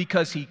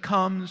 Because He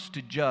comes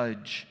to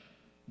judge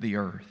the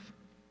earth.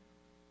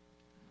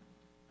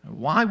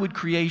 Why would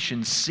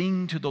creation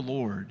sing to the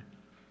Lord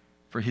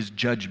for His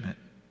judgment?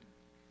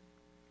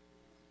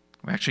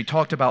 We actually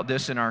talked about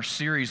this in our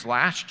series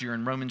last year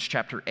in Romans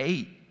chapter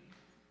 8.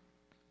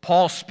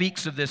 Paul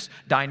speaks of this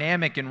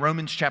dynamic in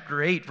Romans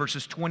chapter 8,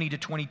 verses 20 to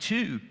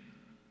 22,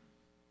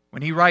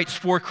 when he writes,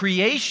 "For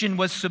creation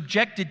was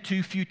subjected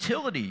to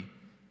futility,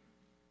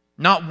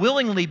 not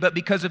willingly, but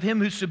because of him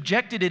who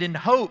subjected it, in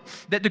hope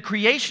that the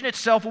creation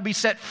itself will be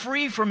set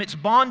free from its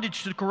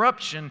bondage to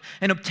corruption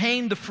and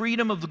obtain the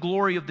freedom of the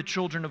glory of the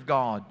children of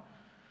God.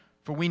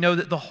 For we know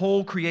that the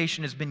whole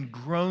creation has been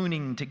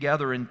groaning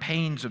together in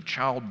pains of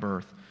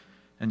childbirth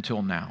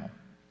until now."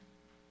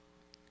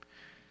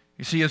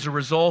 You see, as a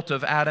result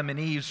of Adam and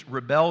Eve's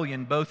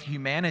rebellion, both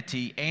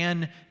humanity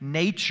and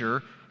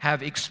nature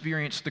have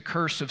experienced the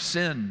curse of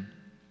sin.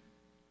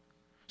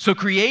 So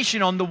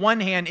creation, on the one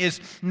hand, is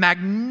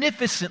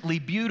magnificently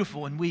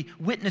beautiful, and we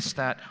witness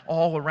that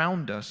all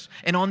around us.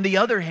 And on the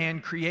other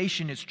hand,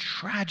 creation is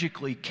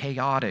tragically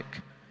chaotic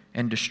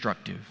and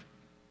destructive.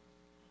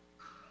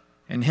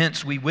 And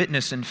hence we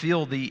witness and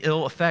feel the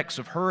ill effects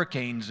of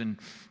hurricanes and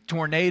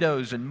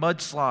tornadoes and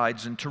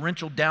mudslides and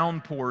torrential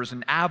downpours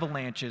and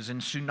avalanches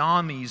and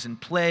tsunamis and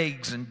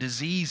plagues and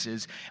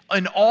diseases.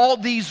 In all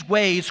these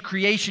ways,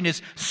 creation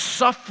is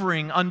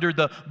suffering under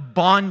the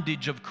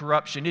bondage of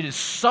corruption. It is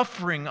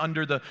suffering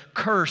under the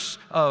curse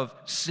of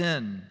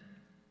sin.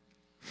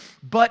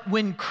 But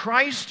when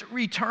Christ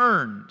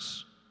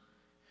returns,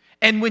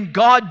 and when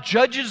God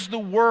judges the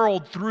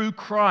world through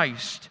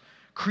Christ,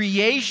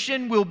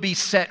 creation will be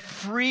set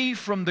free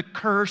from the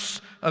curse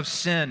of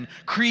sin.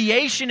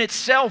 Creation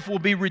itself will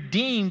be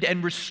redeemed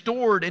and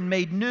restored and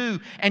made new,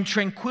 and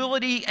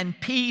tranquility and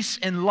peace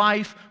and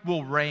life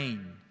will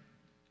reign.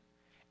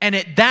 And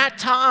at that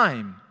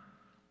time,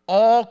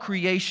 all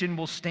creation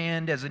will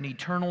stand as an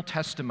eternal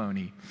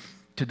testimony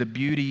to the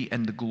beauty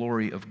and the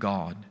glory of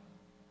God.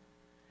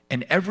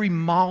 And every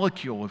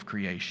molecule of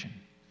creation,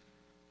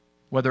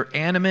 whether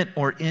animate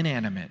or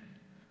inanimate,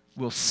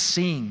 will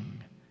sing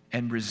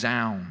and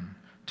resound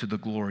to the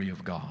glory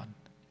of God.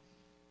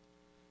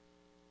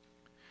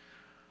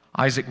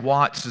 Isaac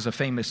Watts is a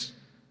famous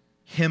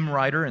hymn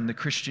writer in the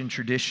Christian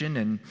tradition,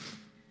 and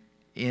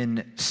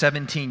in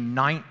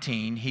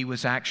 1719 he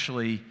was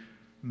actually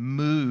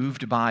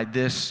moved by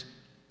this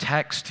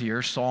text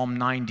here, Psalm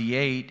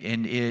 98,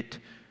 and it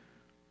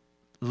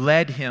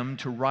led him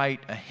to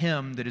write a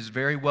hymn that is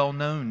very well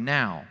known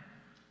now,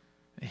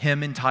 a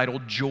hymn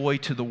entitled "Joy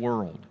to the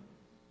World."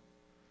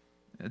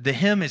 The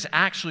hymn is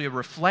actually a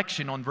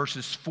reflection on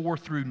verses 4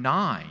 through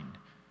 9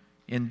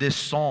 in this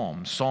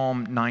psalm,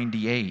 Psalm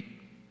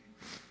 98.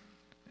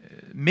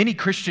 Many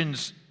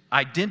Christians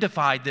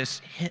identify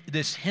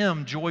this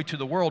hymn, "Joy to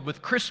the World,"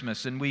 with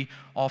Christmas, and we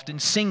often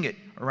sing it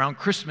around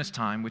Christmas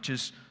time, which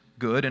is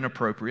good and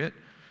appropriate.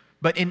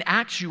 But in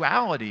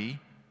actuality,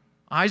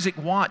 Isaac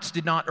Watts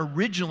did not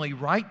originally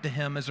write the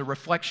hymn as a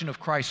reflection of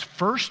Christ's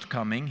first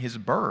coming, his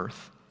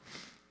birth,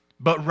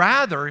 but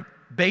rather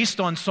based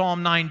on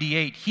Psalm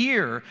 98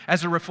 here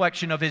as a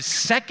reflection of his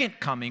second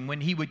coming,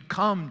 when he would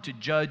come to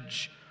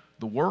judge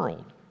the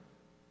world.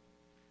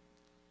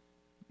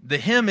 The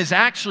hymn is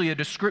actually a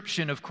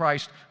description of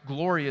Christ's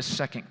glorious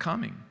second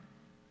coming.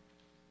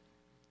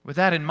 With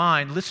that in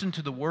mind, listen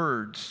to the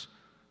words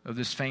of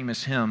this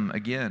famous hymn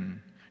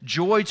again.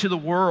 "Joy to the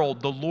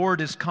world, the Lord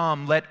is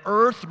come. Let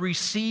earth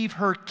receive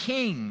her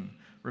King."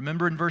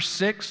 Remember in verse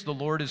 6, the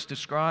Lord is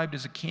described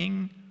as a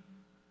king.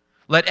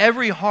 "Let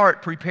every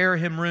heart prepare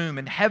him room,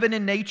 and heaven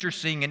and nature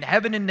sing, and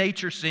heaven and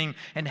nature sing,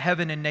 and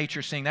heaven and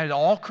nature sing." That is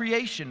all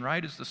creation,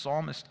 right, as the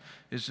psalmist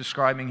is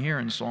describing here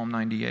in Psalm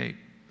 98.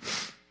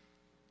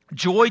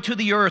 "Joy to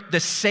the earth, the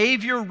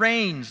Savior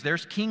reigns."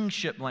 There's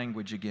kingship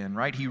language again,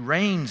 right? He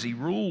reigns, he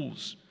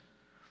rules.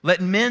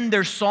 "Let men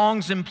their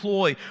songs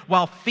employ,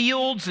 while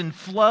fields and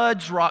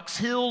floods, rocks,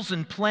 hills,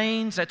 and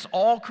plains," that's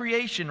all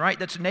creation, right?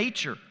 That's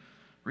nature.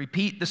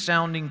 "Repeat the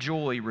sounding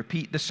joy,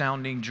 repeat the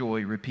sounding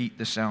joy, repeat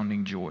the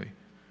sounding joy."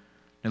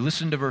 Now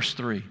listen to verse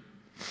 3.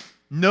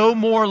 "No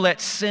more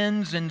let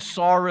sins and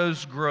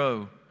sorrows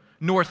grow,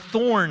 nor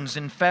thorns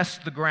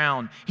infest the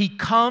ground. He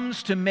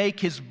comes to make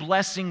his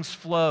blessings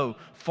flow,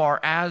 far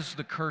as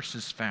the curse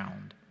is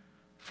found."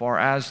 Far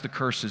as the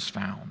curse is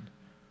found.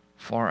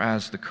 Far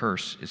as the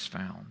curse is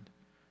found.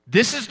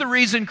 This is the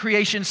reason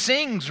creation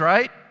sings,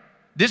 right?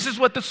 This is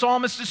what the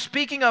psalmist is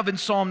speaking of in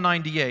Psalm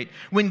 98.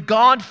 When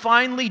God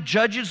finally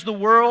judges the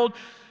world,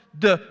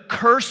 the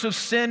curse of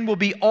sin will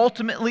be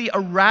ultimately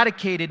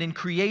eradicated and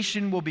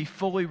creation will be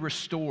fully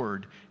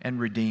restored and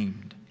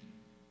redeemed.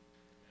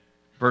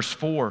 Verse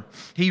 4,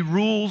 "He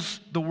rules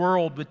the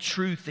world with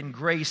truth and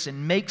grace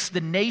and makes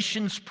the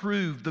nations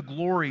prove the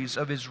glories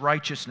of his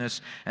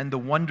righteousness and the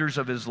wonders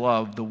of his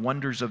love," the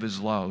wonders of his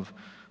love,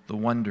 the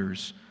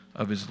wonders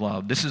of his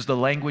love. This is the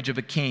language of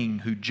a king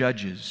who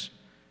judges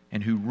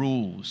and who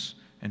rules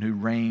and who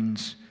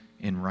reigns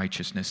in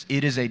righteousness.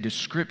 It is a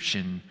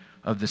description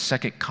of the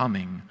second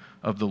coming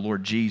of the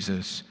Lord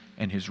Jesus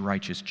and his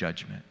righteous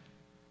judgment.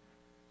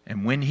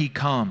 And when he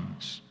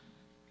comes,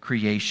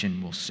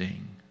 creation will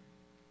sing.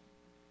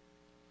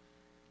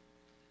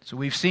 So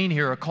we've seen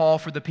here a call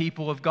for the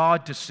people of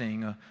God to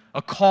sing,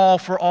 a call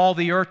for all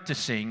the earth to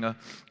sing, a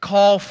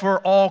call for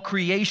all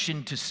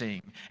creation to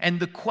sing. And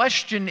the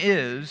question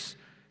is,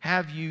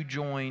 have you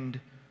joined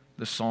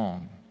the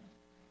song?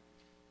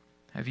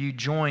 Have you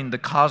joined the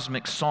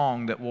cosmic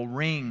song that will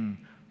ring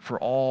for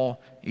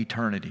all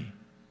eternity?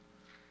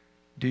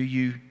 Do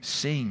you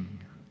sing?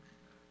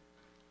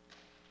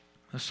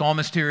 The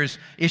psalmist here is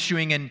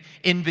issuing an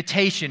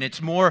invitation.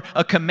 It's more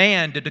a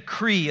command, a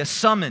decree, a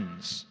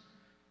summons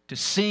to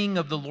sing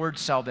of the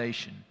Lord's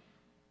salvation,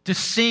 to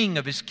sing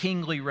of His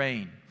kingly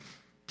reign,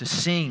 to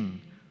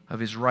sing of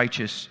His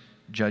righteous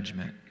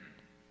judgment.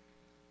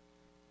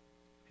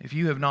 If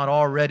you have not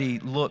already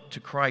looked to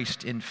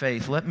Christ in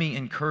faith, let me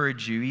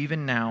encourage you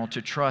even now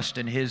to trust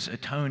in His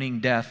atoning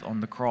death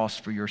on the cross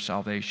for your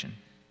salvation,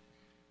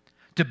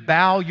 to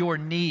bow your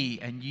knee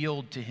and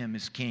yield to Him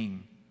as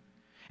King,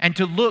 and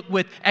to look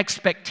with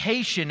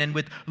expectation and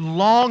with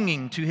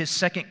longing to His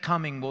second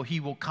coming, where He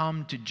will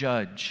come to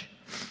judge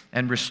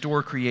and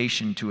restore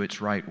creation to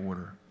its right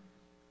order.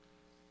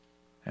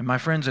 And my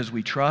friends, as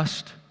we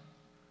trust,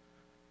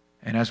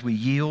 and as we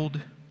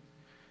yield,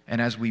 and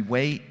as we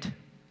wait,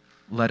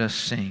 let us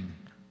sing.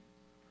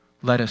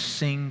 Let us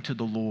sing to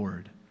the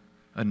Lord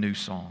a new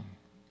song.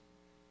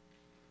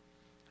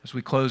 As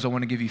we close, I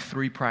want to give you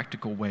 3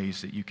 practical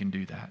ways that you can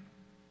do that.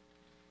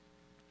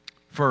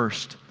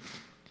 First,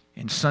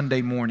 in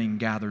Sunday morning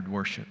gathered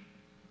worship.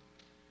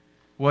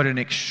 What an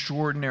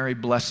extraordinary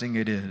blessing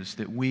it is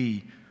that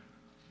we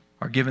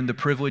are given the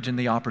privilege and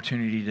the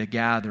opportunity to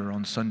gather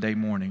on Sunday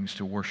mornings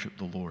to worship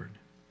the Lord.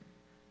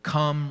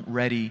 Come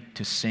ready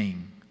to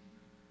sing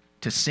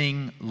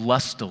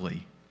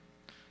lustily,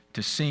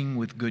 to sing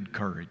with good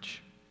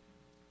courage.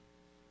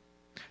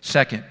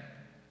 Second,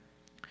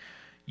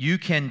 you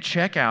can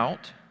check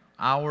out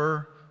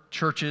our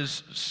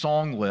church's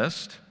song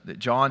list that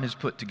John has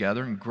put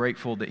together. I'm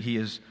grateful that he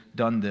has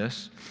done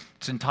this.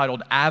 It's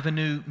entitled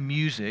Avenue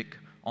Music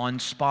on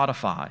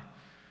Spotify.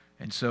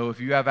 And so if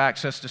you have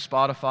access to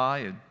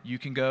Spotify, you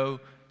can go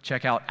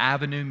check out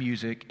Avenue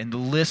Music, and the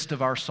list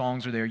of our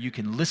songs are there. You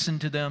can listen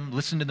to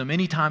them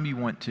anytime you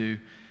want to,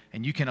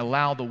 and you can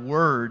allow the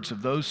words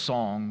of those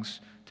songs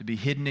to be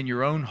hidden in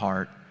your own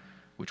heart,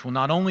 which will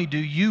not only do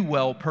you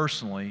well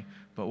personally,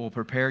 but will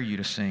prepare you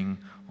to sing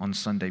on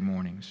Sunday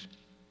mornings.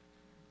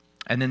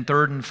 And then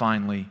third and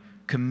finally,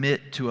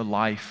 commit to a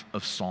life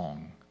of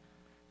song.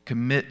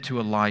 Commit to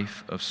a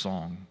life of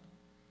song.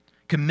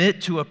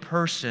 Commit to a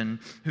person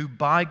who,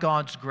 by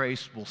God's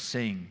grace, will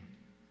sing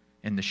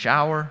in the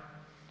shower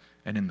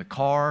and in the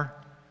car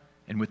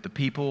and with the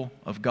people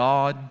of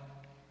God.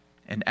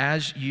 And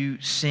as you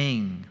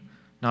sing,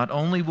 not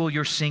only will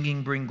your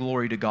singing bring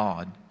glory to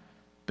God,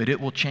 but it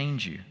will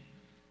change you.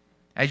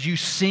 As you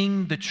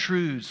sing the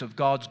truths of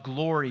God's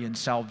glory and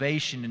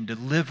salvation and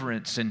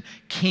deliverance and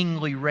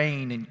kingly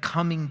reign and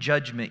coming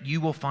judgment,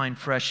 you will find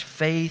fresh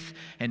faith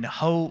and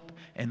hope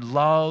and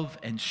love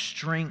and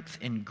strength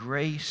and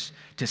grace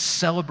to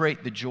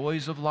celebrate the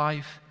joys of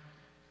life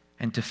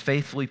and to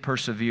faithfully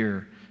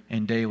persevere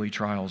in daily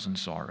trials and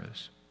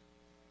sorrows.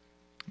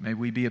 May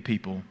we be a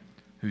people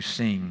who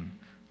sing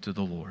to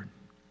the Lord.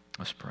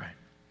 Let's pray.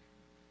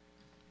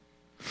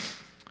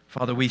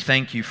 Father, we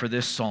thank you for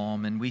this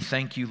psalm, and we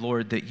thank you,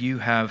 Lord, that you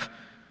have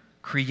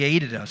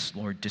created us,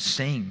 Lord, to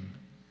sing.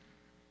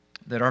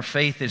 That our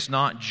faith is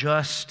not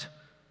just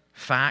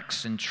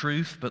facts and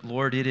truth, but,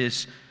 Lord, it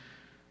is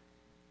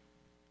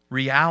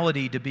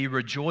reality to be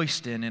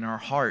rejoiced in our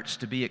hearts,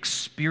 to be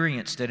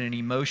experienced at an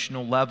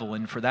emotional level,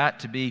 and for that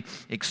to be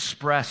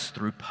expressed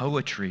through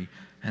poetry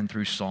and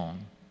through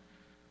song.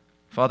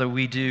 Father,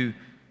 we do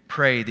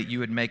pray that you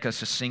would make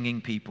us a singing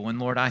people. And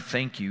Lord, I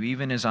thank you,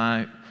 even as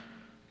I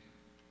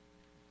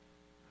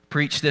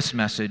preach this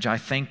message, I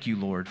thank you,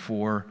 Lord,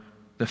 for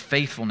the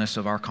faithfulness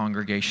of our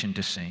congregation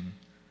to sing.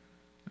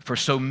 For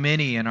so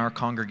many in our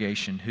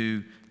congregation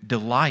who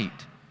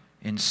delight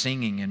in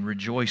singing and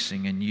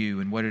rejoicing in you,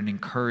 and what an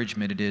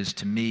encouragement it is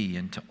to me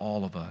and to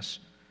all of us.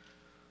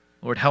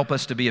 Lord, help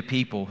us to be a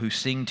people who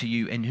sing to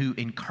you and who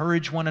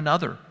encourage one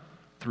another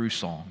through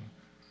song.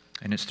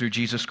 And it's through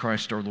Jesus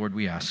Christ our Lord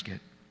we ask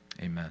it.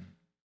 Amen.